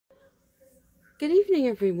Good evening,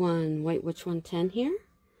 everyone. White Witch 110 here.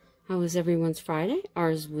 How was everyone's Friday?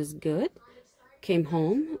 Ours was good. Came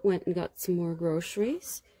home, went and got some more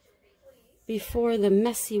groceries. Before the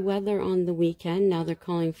messy weather on the weekend, now they're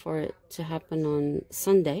calling for it to happen on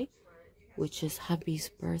Sunday, which is hubby's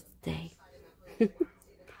birthday.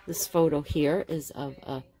 This photo here is of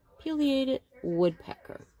a pileated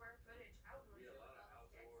woodpecker.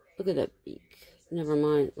 Look at that beak. Never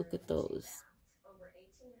mind. Look at those.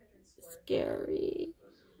 Scary.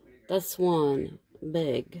 That's one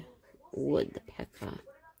big woodpecker.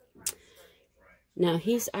 Now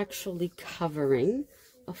he's actually covering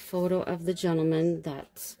a photo of the gentleman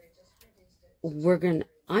that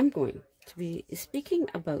I'm going to be speaking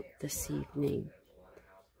about this evening.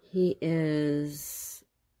 He is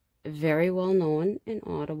very well known in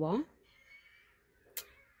Ottawa.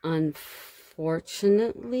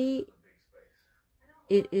 Unfortunately,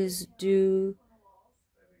 it is due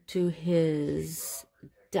to his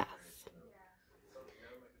death.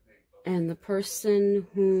 And the person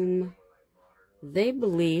whom they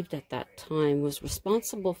believed at that time was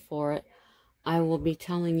responsible for it, I will be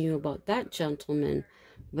telling you about that gentleman,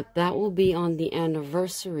 but that will be on the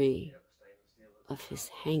anniversary of his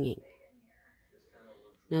hanging.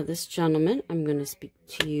 Now this gentleman I'm going to speak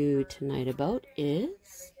to you tonight about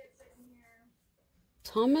is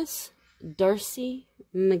Thomas Darcy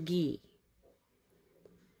McGee.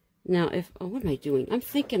 Now what am I doing? I'm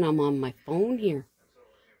thinking I'm on my phone here.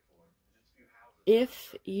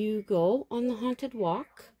 If you go on the haunted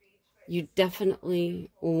walk, you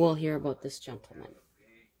definitely will hear about this gentleman.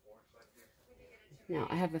 Now,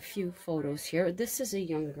 I have a few photos here. This is a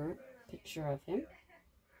younger picture of him.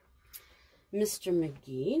 Mr.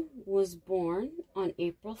 McGee was born on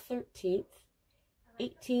April 13th,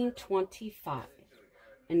 1825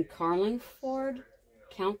 in Carlingford,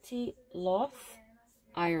 County Louth,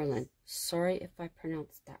 Ireland. Sorry if I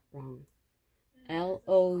pronounced that wrong. Louth.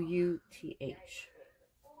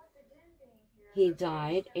 He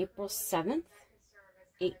died April 7th,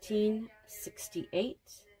 1868,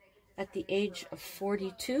 at the age of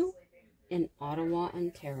 42 in Ottawa,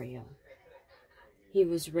 Ontario. He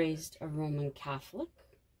was raised a Roman Catholic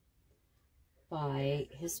by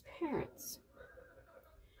his parents.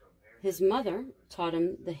 His mother taught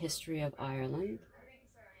him the history of Ireland.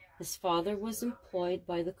 His father was employed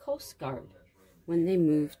by the Coast Guard when they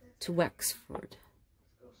moved to Wexford.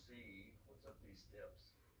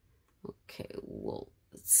 Okay, we'll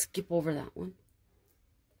skip over that one.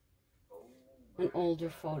 An older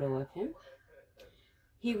photo of him.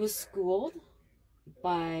 He was schooled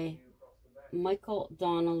by Michael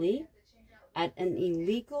Donnelly at an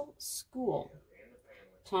illegal school.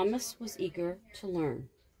 Thomas was eager to learn.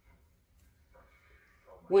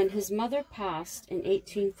 When his mother passed in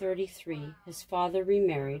 1833, his father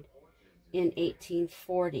remarried in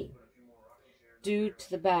 1840. Due to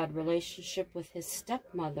the bad relationship with his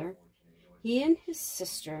stepmother, he and his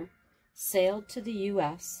sister sailed to the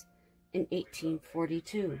U.S. in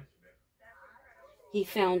 1842. He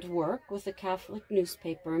found work with a Catholic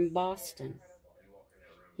newspaper in Boston.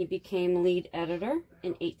 He became lead editor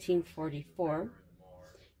in 1844.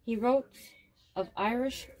 He wrote of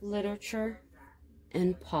Irish literature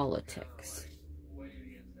and politics.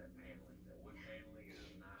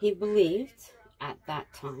 He believed, at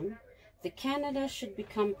that time, that Canada should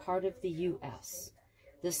become part of the U.S.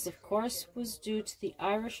 This, of course, was due to the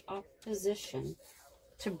Irish opposition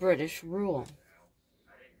to British rule.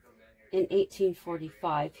 In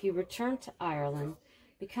 1845, he returned to Ireland,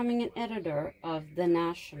 becoming an editor of The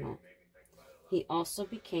National. He also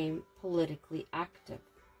became politically active.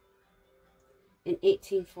 In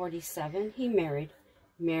 1847, he married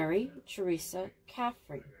Mary Teresa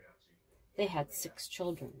Caffrey. They had 6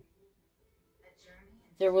 children.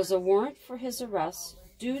 There was a warrant for his arrest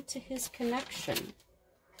due to his connection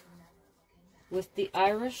with the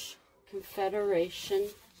Irish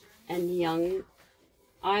Confederation and Young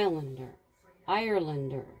Irelander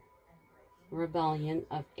Rebellion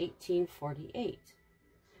of 1848.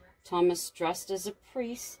 Thomas dressed as a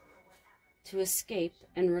priest to escape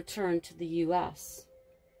and return to the U.S.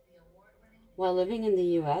 While living in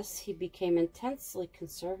the U.S., he became intensely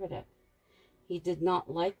conservative. He did not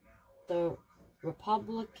like the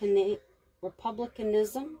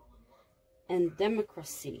republicanism and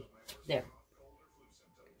democracy there.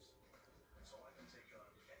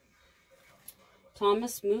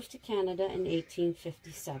 Thomas moved to Canada in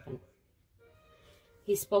 1857.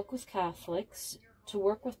 He spoke with Catholics to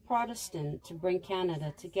work with Protestants to bring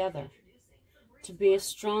Canada together, to be a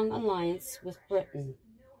strong alliance with Britain.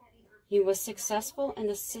 He was successful in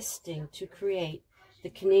assisting to create the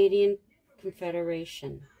Canadian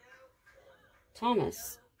Confederation.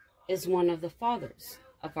 Thomas is one of the fathers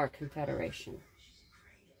of our Confederation.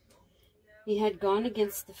 He had gone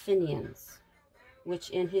against the Fenians, which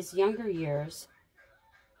in his younger years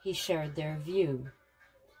he shared their view.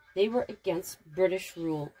 They were against British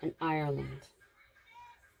rule in Ireland.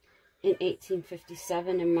 In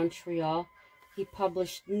 1857 in Montreal, he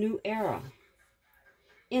published New Era.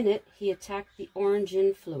 In it, he attacked the Orange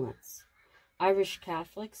influence. Irish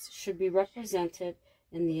Catholics should be represented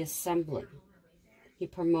in the Assembly. He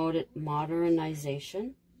promoted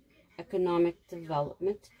modernization, economic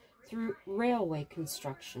development through railway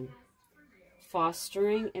construction,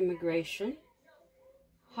 fostering immigration,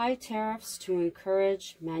 high tariffs to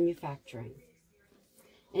encourage manufacturing.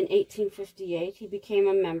 In 1858, he became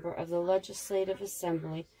a member of the Legislative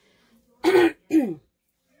Assembly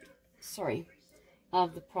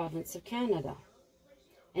of the province of Canada.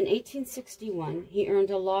 In 1861, he earned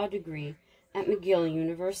a law degree at McGill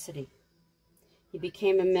University. He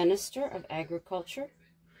became a Minister of Agriculture,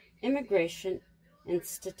 Immigration, and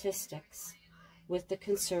Statistics with the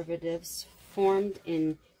Conservatives, formed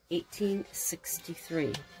in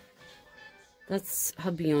 1863. That's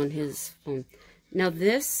hubby on his phone. Now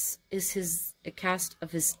this is a cast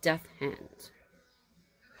of his death hand.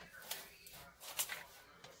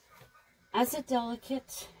 As a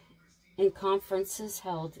delegate in conferences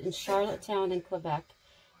held in Charlottetown and Quebec,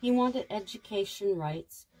 he wanted education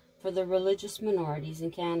rights for the religious minorities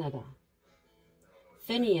in Canada.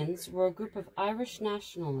 Fenians were a group of Irish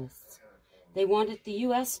nationalists. They wanted the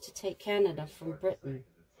U.S. to take Canada from Britain.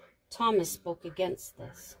 Thomas spoke against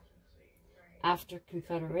this. After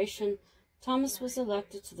Confederation, Thomas was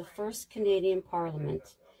elected to the first Canadian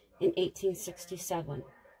Parliament in 1867.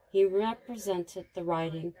 He represented the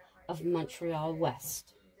riding of Montreal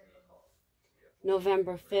West.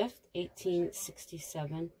 November 5th,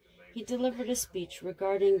 1867, he delivered a speech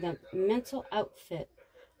regarding the mental outfit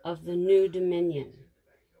of the new Dominion.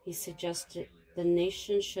 He suggested the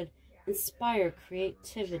nation should inspire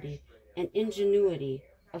creativity and ingenuity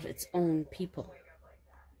of its own people.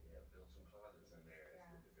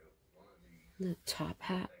 The top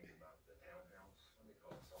hat.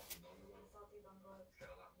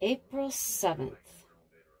 April 7th,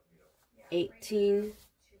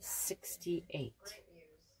 1868.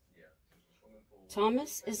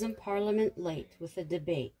 Thomas is in Parliament late with a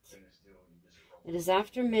debate. It is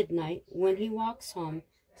after midnight when he walks home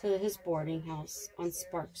to his boarding house on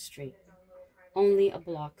Spark Street, only a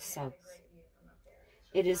block south.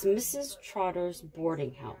 It is Mrs. Trotter's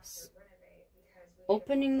boarding house.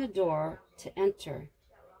 Opening the door to enter,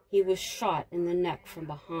 he was shot in the neck from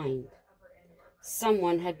behind.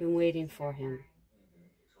 Someone had been waiting for him.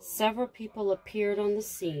 Several people appeared on the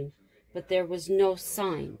scene, but there was no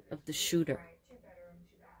sign of the shooter.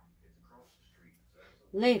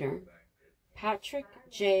 Later, Patrick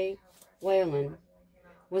J. Whalen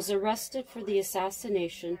was arrested for the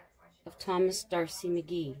assassination of Thomas D'Arcy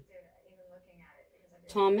McGee.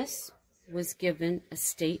 Thomas was given a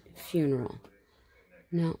state funeral.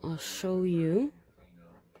 Now I'll show you.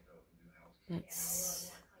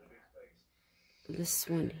 That's this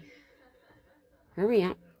one. Hurry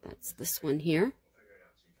up. That's this one here.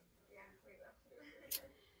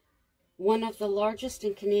 One of the largest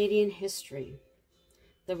in Canadian history.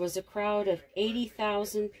 There was a crowd of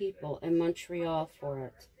 80,000 people in Montreal for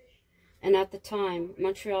it. And at the time,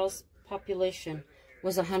 Montreal's population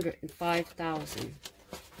was 105,000.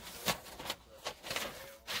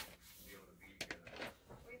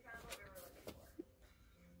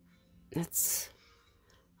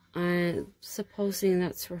 I'm supposing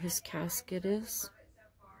that's where his casket is.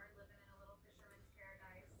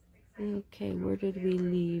 Okay, where did we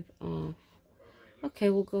leave off? Okay,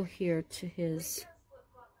 we'll go here to his...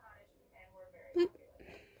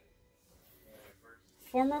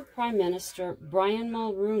 Former Prime Minister Brian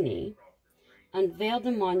Mulroney unveiled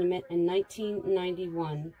a monument in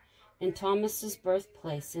 1991 in Thomas's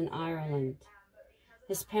birthplace in Ireland.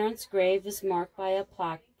 His parents' grave is marked by a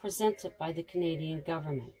plaque presented by the Canadian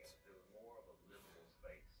government.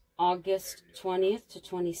 August 20th to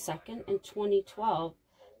 22nd in 2012,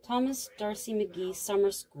 Thomas D'Arcy McGee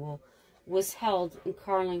Summer School was held in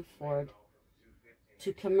Carlingford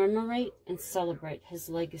to commemorate and celebrate his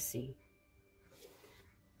legacy.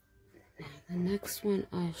 The next one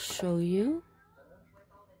I'll show you.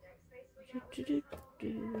 Okay,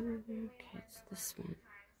 it's this one.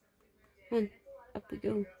 Come on, up we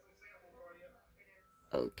go.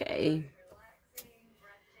 Okay.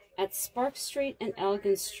 At Spark Street and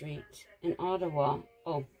Elgin Street in Ottawa.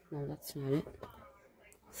 Oh, no, that's not it.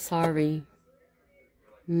 Sorry.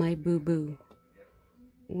 My boo-boo.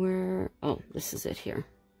 Where? Oh, this is it here.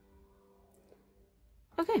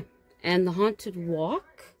 Okay, and the Haunted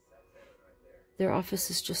Walk, their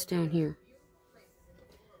office is just down here.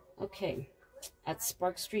 Okay, at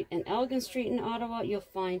Spark Street and Elgin Street in Ottawa, you'll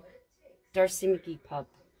find Darcy McGee Pub.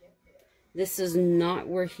 This is not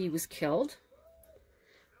where he was killed,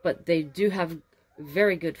 but they do have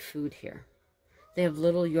very good food here. They have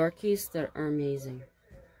little Yorkies that are amazing.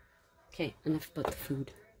 Okay, enough about the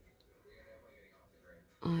food.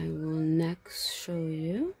 I will next show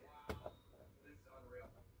you.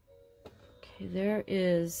 Okay, there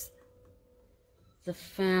is the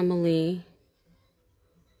family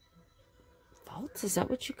vault. Is that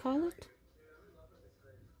what you call it?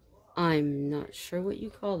 I'm not sure what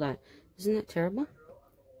you call that. Isn't that terrible?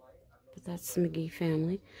 But that's the McGee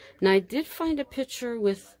family. Now, I did find a picture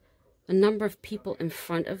with a number of people in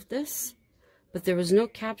front of this, but there was no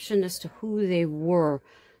caption as to who they were,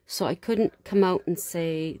 so I couldn't come out and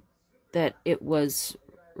say that it was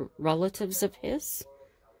relatives of his.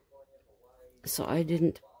 So I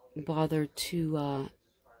didn't bother to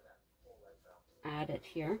add it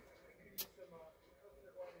here.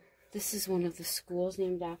 This is one of the schools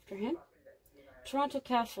named after him. Toronto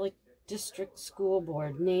Catholic District School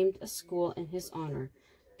Board named a school in his honor,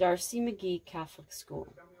 Darcy McGee Catholic School.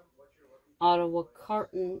 Ottawa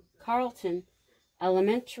Carleton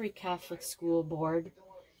Elementary Catholic School Board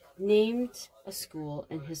named a school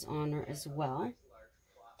in his honor as well,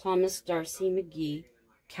 Thomas Darcy McGee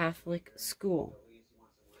Catholic School.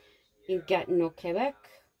 In Gatineau, Quebec,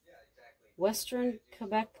 Western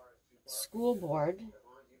Quebec School Board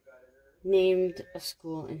named a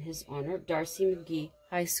school in his honor, Darcy McGee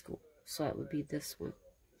High School. So that would be this one.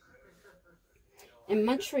 In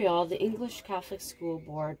Montreal, the English Catholic School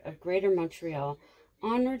Board of Greater Montreal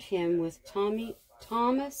honored him with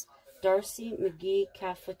Thomas Darcy McGee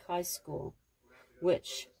Catholic High School,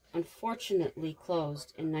 which unfortunately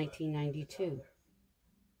closed in 1992.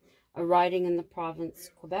 A riding in the province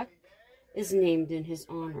Quebec is named in his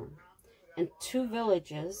honor, and 2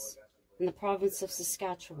 villages in the province of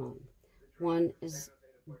Saskatchewan. One is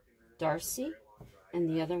Darcy, and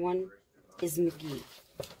the other one is McGee.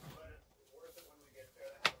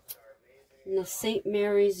 The St.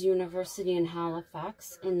 Mary's University in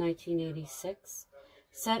Halifax in 1986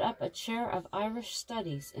 set up a chair of Irish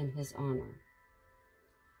studies in his honor.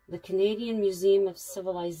 The Canadian Museum of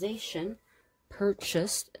Civilization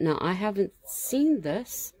purchased, now I haven't seen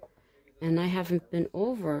this, and I haven't been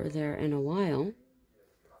over there in a while,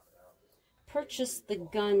 purchased the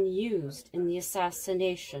gun used in the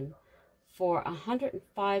assassination for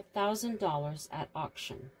 $105,000 at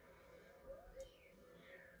auction.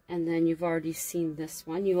 And then you've already seen this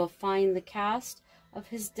one. You will find the cast of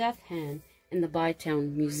his death hand in the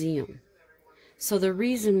Bytown Museum. So the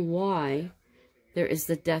reason why there is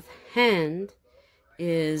the death hand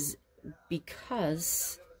is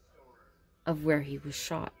because of where he was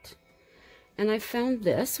shot. And I found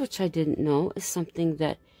this, which I didn't know, is something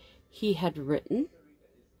that he had written.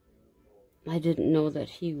 I didn't know that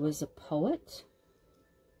he was a poet.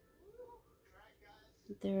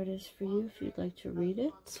 There it is for you if you'd like to read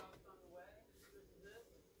it.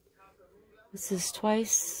 This is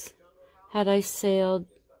twice had I sailed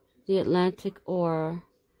the Atlantic o'er,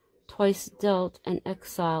 twice dealt an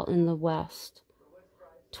exile in the west.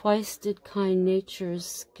 Twice did kind nature's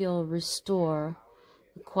skill restore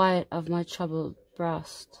the quiet of my troubled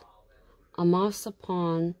breast. A moss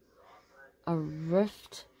upon a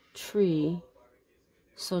rift tree,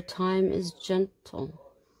 so time is gentle,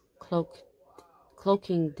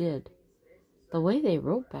 cloaking did. The way they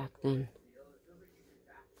wrote back then.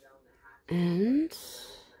 And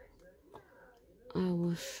I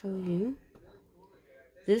will show you.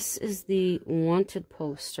 This is the wanted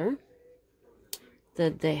poster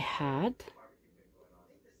that they had.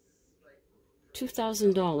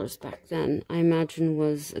 $2,000 back then, I imagine,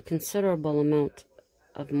 was a considerable amount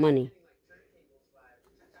of money.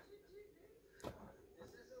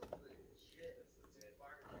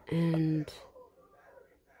 And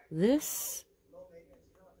this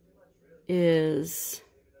is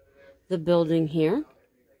the building here.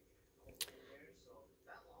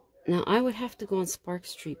 Now, I would have to go on Spark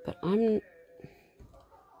Street, but I'm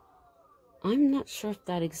not sure if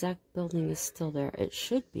that exact building is still there. It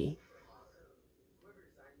should be.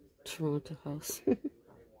 Toronto House.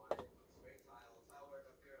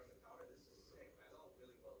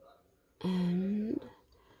 And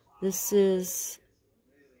this is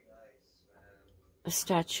a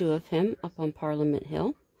statue of him up on Parliament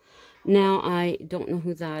Hill. Now, I don't know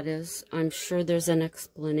who that is. I'm sure there's an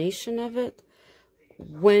explanation of it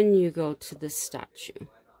when you go to this statue.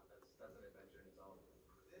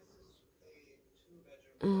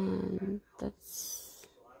 That's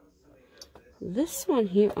this one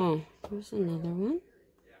here, oh, here's another one.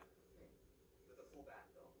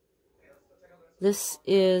 This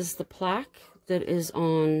is the plaque that is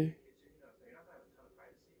on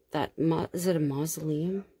that, is it a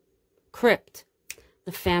mausoleum? Crypt.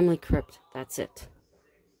 The family crypt, that's it.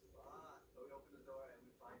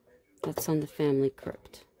 That's on the family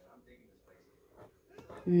crypt.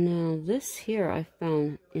 Now this here I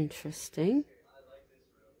found interesting.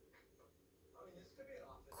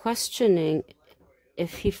 Questioning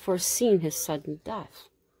if he foreseen his sudden death.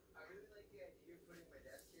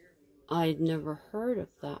 I'd never heard of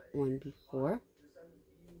that one before.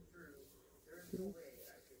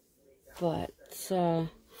 But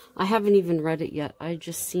I haven't even read it yet. I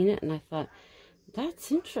just seen it and I thought,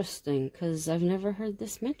 that's interesting, because I've never heard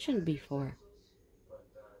this mentioned before.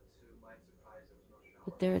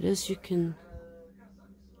 But there it is. You can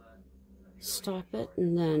stop it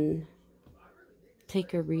and then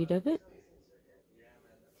take a read of it.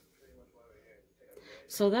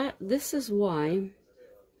 So this is why,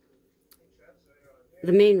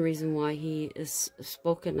 the main reason why he is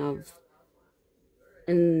spoken of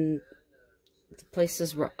in the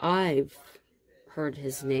places where I've heard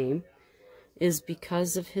his name, is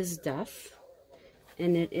because of his death,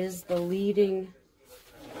 and it is the leading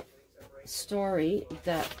story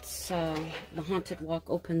that the Haunted Walk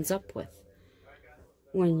opens up with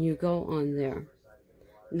when you go on there.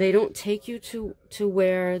 They don't take you to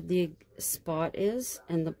where the spot is,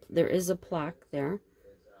 and there is a plaque there.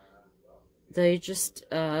 They just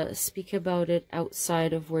speak about it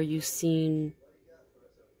outside of where you've seen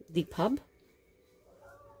the pub.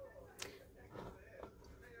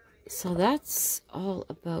 So that's all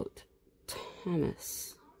about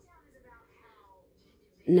Thomas.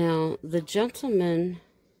 Now, the gentleman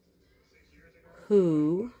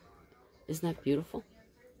who, isn't that beautiful?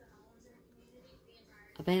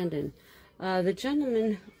 Abandoned. The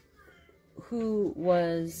gentleman who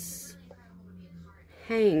was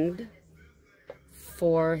hanged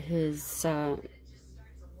for his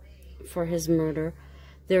murder,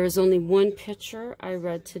 there is only one picture I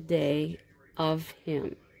read today of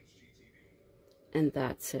him. And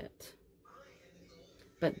that's it.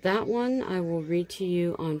 But that one I will read to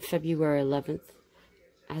you on February 11th.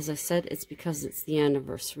 As I said, it's because it's the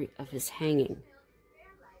anniversary of his hanging.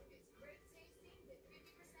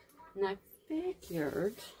 And I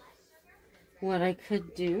figured what I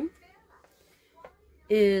could do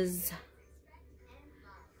is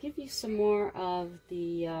give you some more of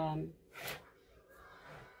the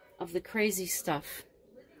crazy stuff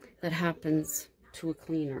that happens to a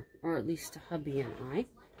cleaner, or at least to hubby and I,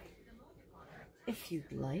 if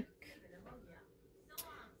you'd like.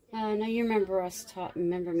 Now you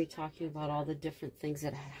remember me talking about all the different things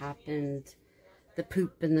that had happened: the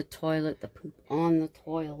poop in the toilet, the poop on the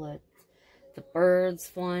toilet, the birds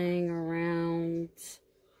flying around,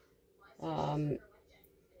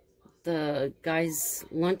 the guy's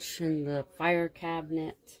lunch in the fire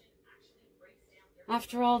cabinet.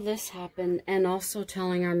 After all this happened, and also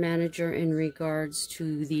telling our manager in regards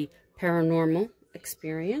to the paranormal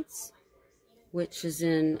experience, which is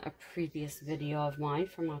in a previous video of mine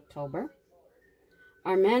from October,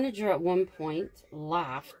 our manager at one point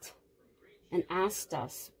laughed and asked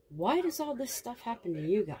us, why does all this stuff happen to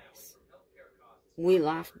you guys? We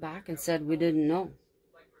laughed back and said we didn't know.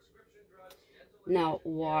 Now,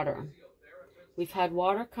 water. We've had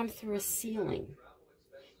water come through a ceiling.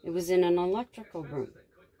 It was in an electrical room.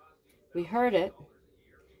 We heard it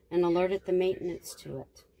and alerted the maintenance to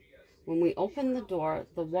it. When we opened the door,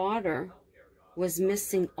 the water was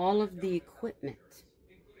missing all of the equipment.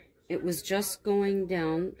 It was just going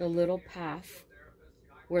down the little path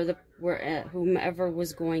where whomever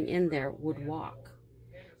was going in there would walk.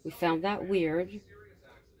 We found that weird,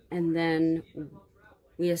 and then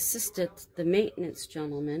we assisted the maintenance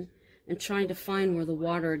gentleman in trying to find where the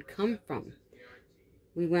water had come from.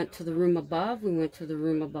 We went to the room above, we went to the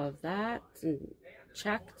room above that, and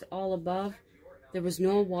checked all above. There was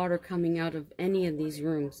no water coming out of any of these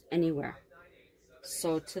rooms, anywhere.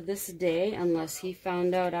 So to this day, unless he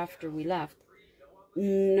found out after we left,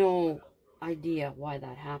 no idea why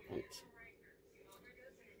that happened.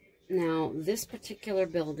 Now, this particular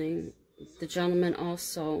building, the gentleman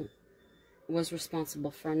also was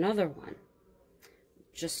responsible for another one,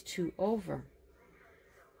 just 2 over.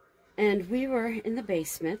 And we were in the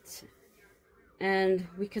basement, and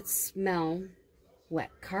we could smell wet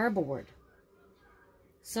cardboard.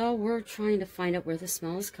 So we're trying to find out where the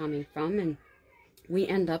smell is coming from, and we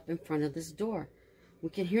end up in front of this door. We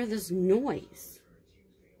can hear this noise.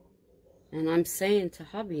 And I'm saying to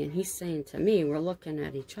hubby, and he's saying to me, we're looking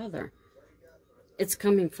at each other, it's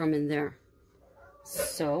coming from in there.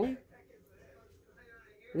 So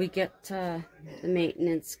we get the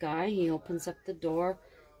maintenance guy. He opens up the door.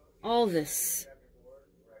 All this,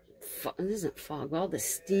 it isn't fog, all the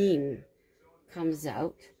steam comes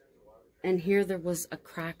out. And here there was a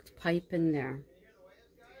cracked pipe in there.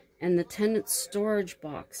 And the tenants' storage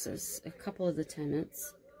boxes, a couple of the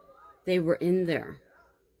tenants, they were in there.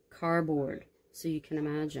 Cardboard, so you can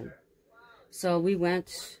imagine. So we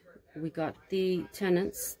got the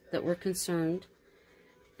tenants that were concerned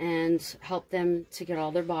and helped them to get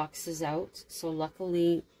all their boxes out. So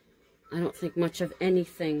luckily, I don't think much of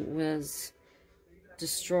anything was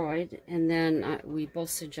destroyed. And then we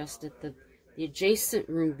both suggested that the adjacent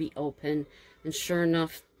room be open, and sure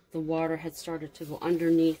enough, the water had started to go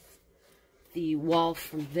underneath the wall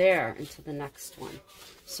from there into the next one.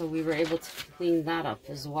 So we were able to clean that up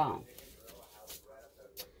as well.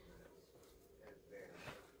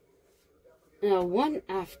 Now, one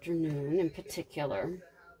afternoon in particular,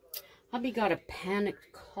 hubby got a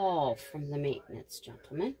panicked call from the maintenance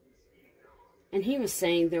gentleman. And he was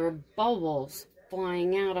saying there were bubbles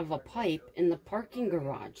flying out of a pipe in the parking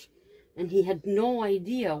garage. And he had no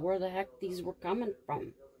idea where the heck these were coming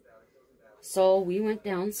from. So we went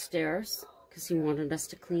downstairs because he wanted us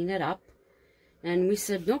to clean it up. And we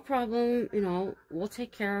said, no problem, you know, we'll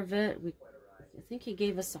take care of it. I think he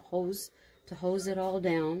gave us a hose to hose it all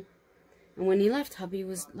down. And when he left, hubby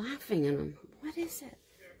was laughing at him. What is it?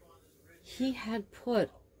 He had put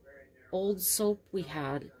old soap we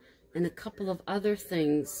had and a couple of other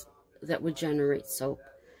things that would generate soap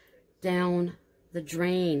down the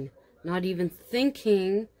drain, not even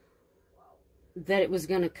thinking that it was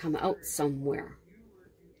going to come out somewhere.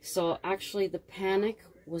 So actually the panic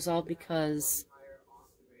was all because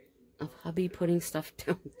of hubby putting stuff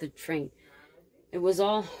down the drain. It was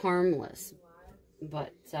all harmless,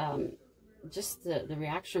 but just the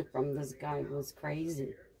reaction from this guy was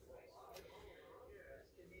crazy.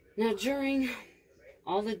 Now, during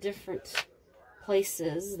all the different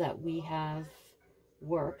places that we have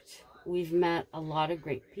worked, we've met a lot of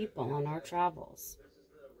great people on our travels.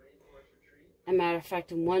 As a matter of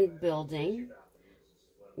fact, in one building,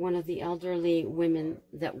 one of the elderly women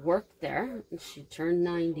that worked there, and she turned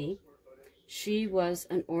 90, she was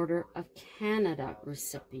an Order of Canada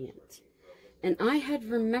recipient. And I had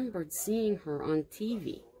remembered seeing her on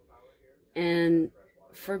TV, and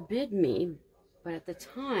forbid me, but at the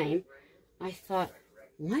time, I thought,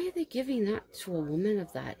 why are they giving that to a woman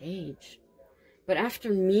of that age? But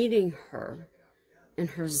after meeting her and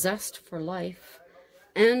her zest for life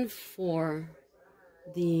and for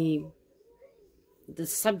the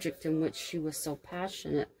subject in which she was so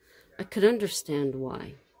passionate, I could understand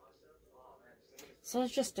why. So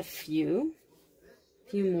there's just a few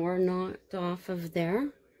more knocked off of there.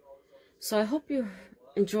 So I hope you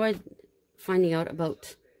enjoyed finding out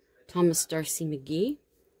about Thomas D'Arcy McGee,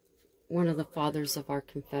 one of the fathers of our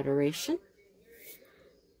Confederation,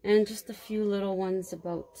 and just a few little ones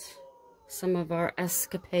about some of our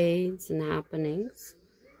escapades and happenings.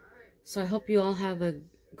 So I hope you all have a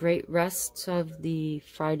great rest of the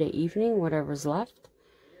Friday evening, whatever's left,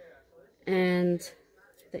 and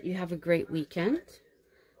that you have a great weekend.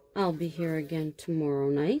 I'll be here again tomorrow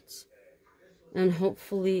night, and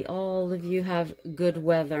hopefully all of you have good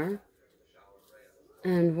weather,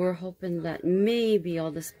 and we're hoping that maybe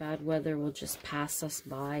all this bad weather will just pass us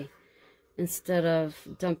by instead of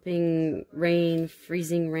dumping rain,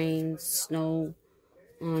 freezing rain, snow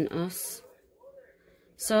on us.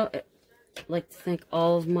 So I'd like to thank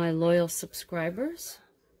all of my loyal subscribers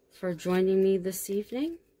for joining me this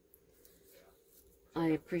evening. I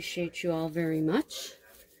appreciate you all very much.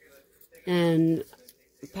 And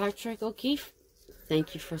Patrick O'Keefe,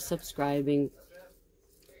 thank you for subscribing.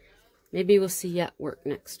 Maybe we'll see you at work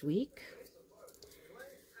next week.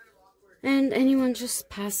 And anyone just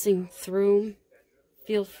passing through,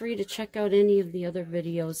 feel free to check out any of the other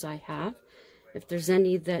videos I have. If there's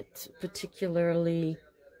any that particularly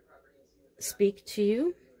speak to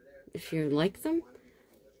you, if you like them,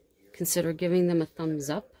 consider giving them a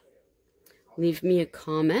thumbs up. Leave me a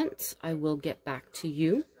comment. I will get back to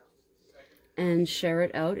you. And share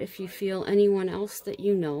it out if you feel anyone else that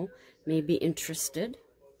you know may be interested.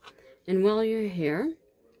 And while you're here,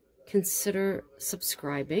 consider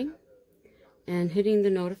subscribing and hitting the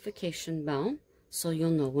notification bell so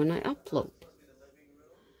you'll know when I upload.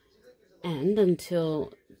 And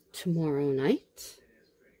until tomorrow night,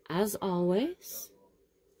 as always,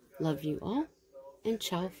 love you all and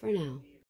ciao for now.